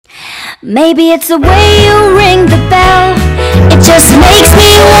Maybe it's the way you ring the bell. It just makes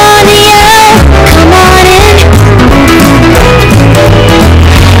me wanna yell. Come on in.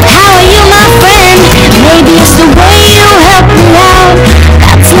 How are you, my friend? Maybe it's the way you help me out.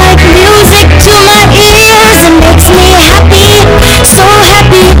 That's like music to my ears. It makes me happy, so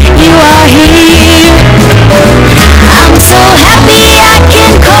happy you are here. I'm so happy I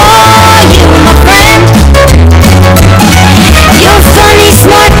can call you my friend. You're funny,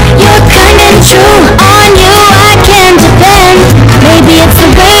 smart, you're kind and true. On you I can depend. Maybe it's the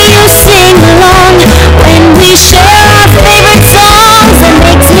way you sing along when we share our favorite songs. It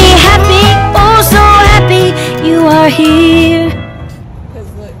makes me happy, oh so happy you are here.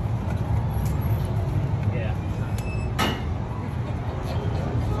 Yeah.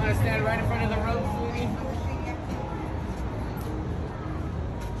 Want to stand right in front of the road, sweetie?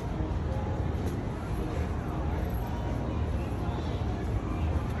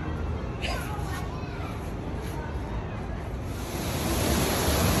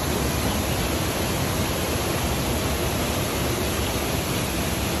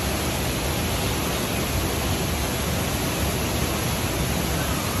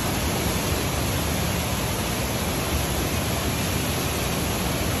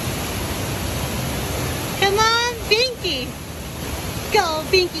 Come on, Binky! Go,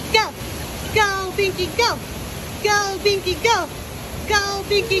 Binky, go! Go, Binky, go! Go, Binky, go! Go,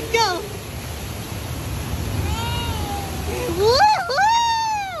 Binky, go!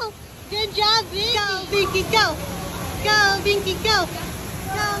 Woohoo! Good job, Binky! Go, Binky, go! Go, Binky, go!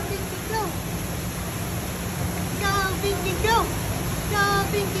 Go, Binky, go! Go, Binky, go! Go,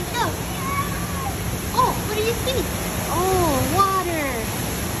 Binky, go! Oh, what do you see? Oh, water!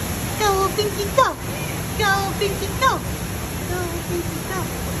 Go, Binky, go! Go, Binky, go! Go, Binky, go!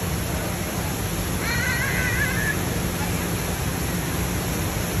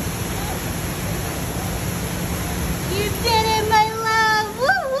 You did it, my love!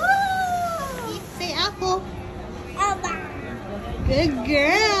 Woo-hoo! Say apple. Good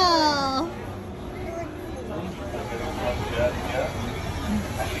girl!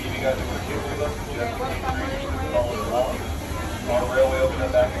 Our railway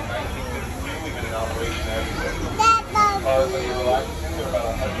opened back in 1952. We've been in operation ever since. Cars that you're relaxing in, they're about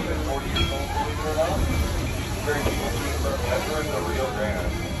 140 years old, believe it or not. Very people to the Metro and the Rio Grande.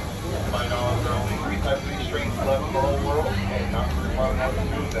 To my knowledge, there are only 3 types of these trains left in the whole world, and not very far enough to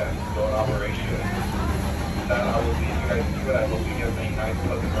move them to go in operation. Then I will leave you guys to it. I hope you get a nice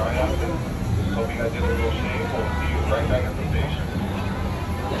pleasant ride out of it. Hope you guys get a little shave. We'll see you right back at the station.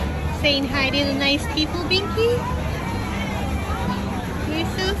 Saying hi to the nice people, Binky? You're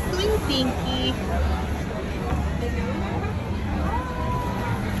so sweet, Binky.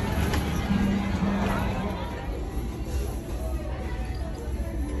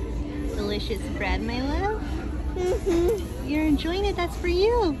 Delicious bread, my love? Mm-hmm. You're enjoying it, that's for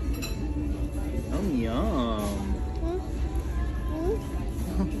you. Yum.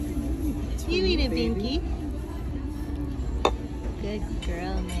 You eat it, Binky. Good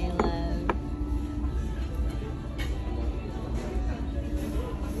girl, my love.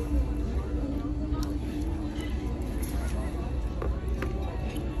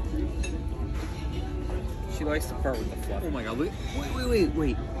 She likes the part with the fluff. Oh my god, wait.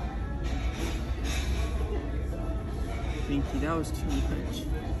 Binky, that was too much.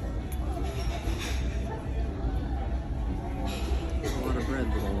 A lot of bread,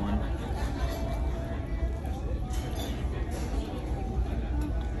 little one.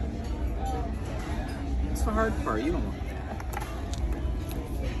 That's the hard part, you don't want.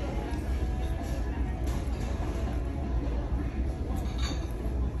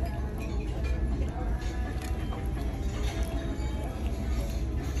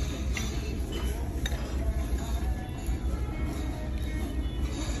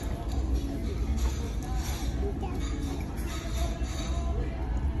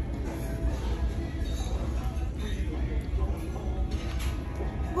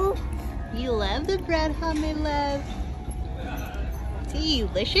 You love the bread, huh, my love?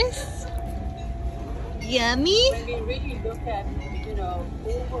 Delicious? Yummy? When we really look at,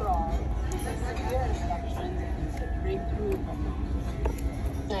 overall, severe infections, it's a breakthrough.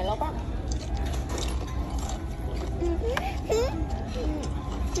 ไหนแล้วปะ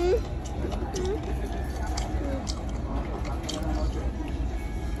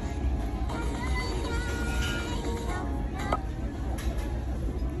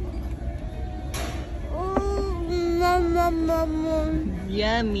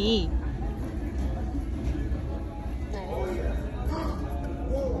Yummy.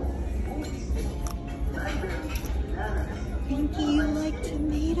 Binky, you like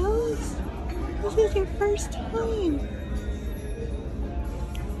tomatoes? is your first time.